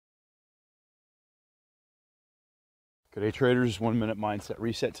Good day, traders. 1 minute mindset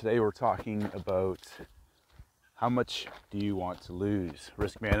reset. Today we're talking about how much do you want to lose?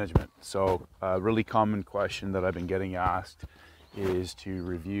 Risk management. So a really common question that I've been getting asked is to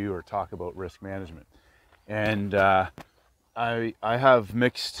review or talk about risk management. And I have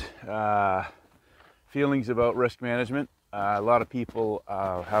mixed feelings about risk management. A lot of people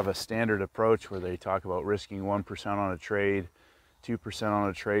have a standard approach where they talk about risking 1% on a trade, 2% on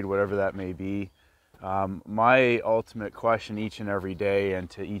a trade, whatever that may be. My ultimate question each and every day, and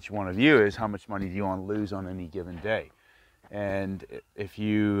to each one of you, is how much money do you want to lose on any given day? And if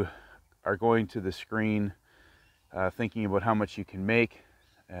you are going to the screen thinking about how much you can make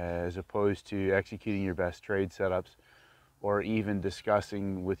as opposed to executing your best trade setups, or even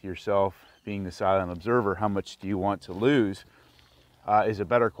discussing with yourself, being the silent observer, how much do you want to lose, is a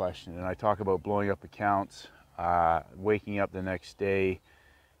better question. And I talk about blowing up accounts, waking up the next day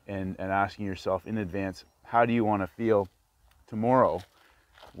and asking yourself in advance, how do you want to feel tomorrow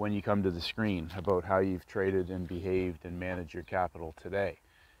when you come to the screen about how you've traded and behaved and managed your capital today?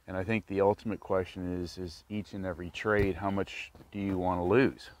 And I think the ultimate question is each and every trade, how much do you want to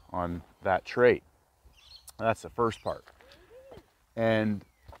lose on that trade? That's the first part. And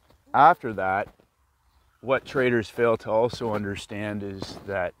after that, what traders fail to also understand is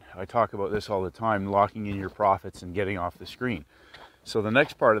that, I talk about this all the time, locking in your profits and getting off the screen. So the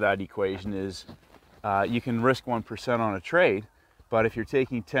next part of that equation is you can risk 1% on a trade, but if you're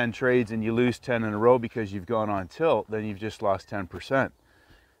taking 10 trades and you lose 10 in a row because you've gone on tilt, then you've just lost 10%.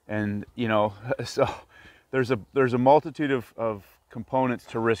 And you know, so there's a multitude of components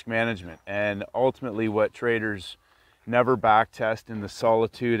to risk management, and ultimately what traders never back test in the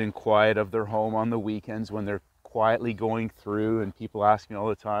solitude and quiet of their home on the weekends when they're quietly going through, and people ask me all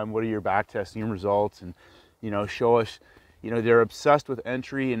the time, what are your back testing results, and you know, show us. You know, they're obsessed with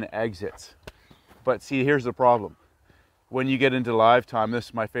entry and exits. But see, here's the problem. When you get into live time, this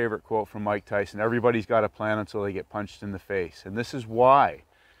is my favorite quote from Mike Tyson, everybody's got a plan until they get punched in the face. And this is why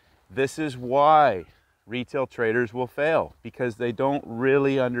retail traders will fail, because they don't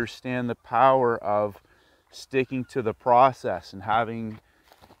really understand the power of sticking to the process and having,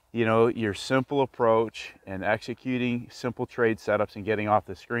 you know, your simple approach and executing simple trade setups and getting off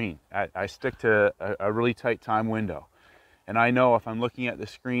the screen. I stick to a really tight time window. And I know if I'm looking at the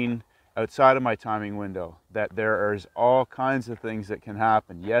screen outside of my timing window that there is all kinds of things that can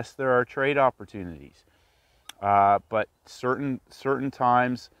happen. Yes, there are trade opportunities, but certain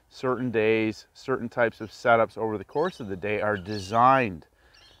times, certain days, certain types of setups over the course of the day are designed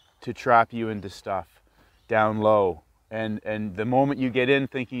to trap you into stuff down low. And the moment you get in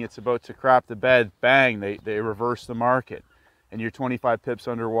thinking it's about to crap the bed, bang, they reverse the market and you're 25 pips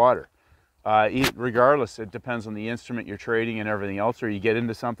underwater. Regardless, it depends on the instrument you're trading and everything else, or you get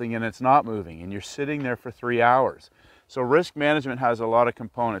into something and it's not moving and you're sitting there for 3 hours. So risk management has a lot of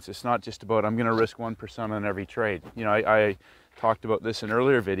components. It's not just about, I'm going to risk 1% on every trade. You know, I talked about this in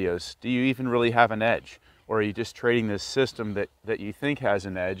earlier videos. Do you even really have an edge? Or are you just trading this system that you think has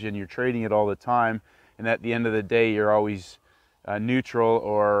an edge, and you're trading it all the time, and at the end of the day you're always neutral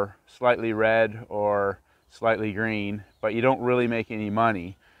or slightly red or slightly green, but you don't really make any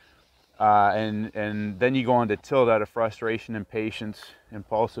money? And then you go on to tilt out of frustration, impatience,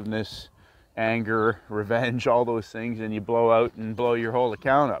 impulsiveness, anger, revenge, all those things, and you blow out and blow your whole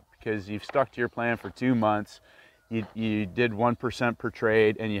account up because you've stuck to your plan for 2 months. You did 1% per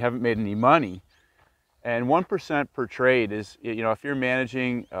trade and you haven't made any money. And 1% per trade is, you know, if you're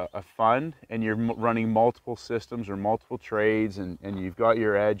managing a fund and you're running multiple systems or multiple trades, and you've got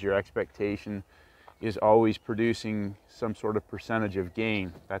your edge, your expectation is always producing some sort of percentage of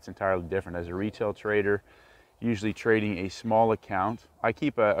gain, that's entirely different. As a retail trader, usually trading a small account, I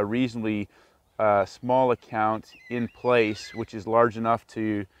keep a reasonably small account in place, which is large enough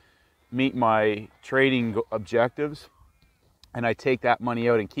to meet my trading objectives, and I take that money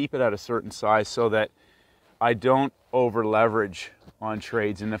out and keep it at a certain size so that I don't over leverage on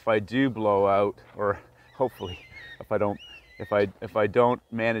trades. And if I do blow out, or hopefully if I don't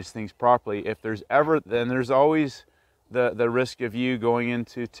manage things properly, then there's always the risk of you going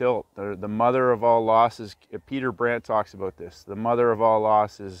into tilt. The mother of all losses, Peter Brandt talks about this, the mother of all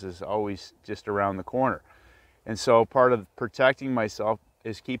losses is always just around the corner. And so part of protecting myself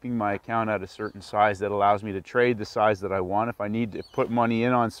is keeping my account at a certain size that allows me to trade the size that I want. If I need to put money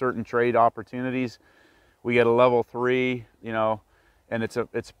in on certain trade opportunities, we get a level 3, you know, and it's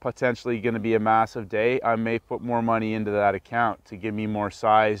potentially going to be a massive day, I may put more money into that account to give me more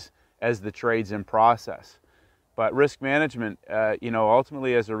size as the trade's in process. But risk management, you know,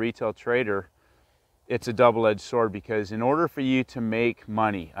 ultimately as a retail trader, it's a double-edged sword, because in order for you to make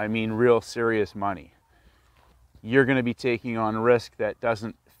money, I mean real serious money, you're going to be taking on risk that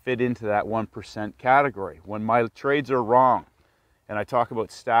doesn't fit into that 1% category. When my trades are wrong, and I talk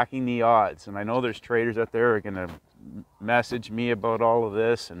about stacking the odds, and I know there's traders out there who are going to message me about all of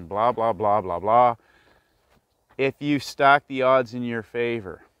this and blah, blah, blah, blah, blah. If you stack the odds in your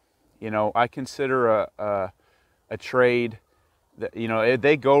favor, you know, I consider a trade that, you know,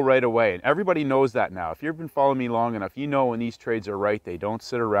 they go right away. And everybody knows that now. If you've been following me long enough, you know when these trades are right, they don't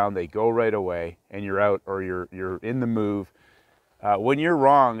sit around, they go right away, and you're out or you're in the move. When you're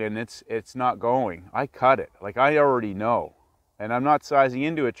wrong and it's not going, I cut it. Like, I already know. And I'm not sizing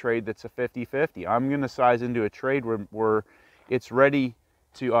into a trade that's a 50-50. I'm going to size into a trade where it's ready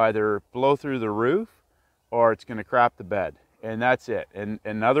to either blow through the roof or it's going to crap the bed. And that's it.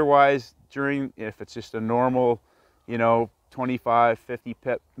 And otherwise, if it's just a normal, you know, 25, 50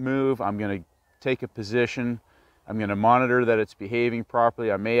 pip move, I'm going to take a position. I'm going to monitor that it's behaving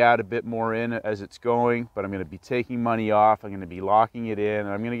properly. I may add a bit more in as it's going, but I'm going to be taking money off. I'm going to be locking it in, and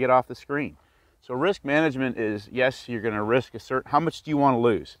I'm going to get off the screen. So risk management is, yes, you're going to risk how much do you want to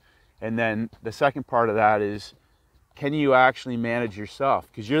lose? And then the second part of that is, can you actually manage yourself?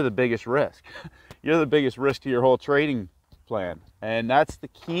 Because you're the biggest risk. You're the biggest risk to your whole trading plan. And that's the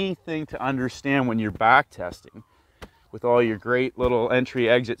key thing to understand when you're back testing with all your great little entry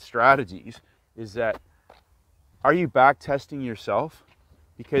exit strategies, is that, are you back testing yourself?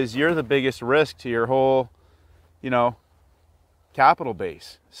 Because you're the biggest risk to your whole, you know, capital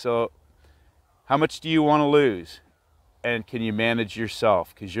base. So how much do you want to lose? And can you manage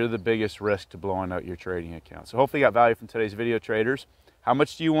yourself? Because you're the biggest risk to blowing out your trading account. So hopefully you got value from today's video, traders. How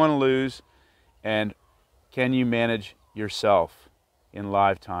much do you want to lose? And can you manage yourself in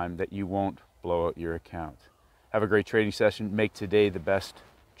live time that you won't blow out your account? Have a great trading session. Make today the best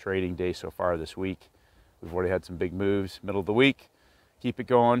trading day so far this week. We've already had some big moves middle of the week. Keep it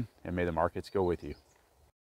going, and may the markets go with you.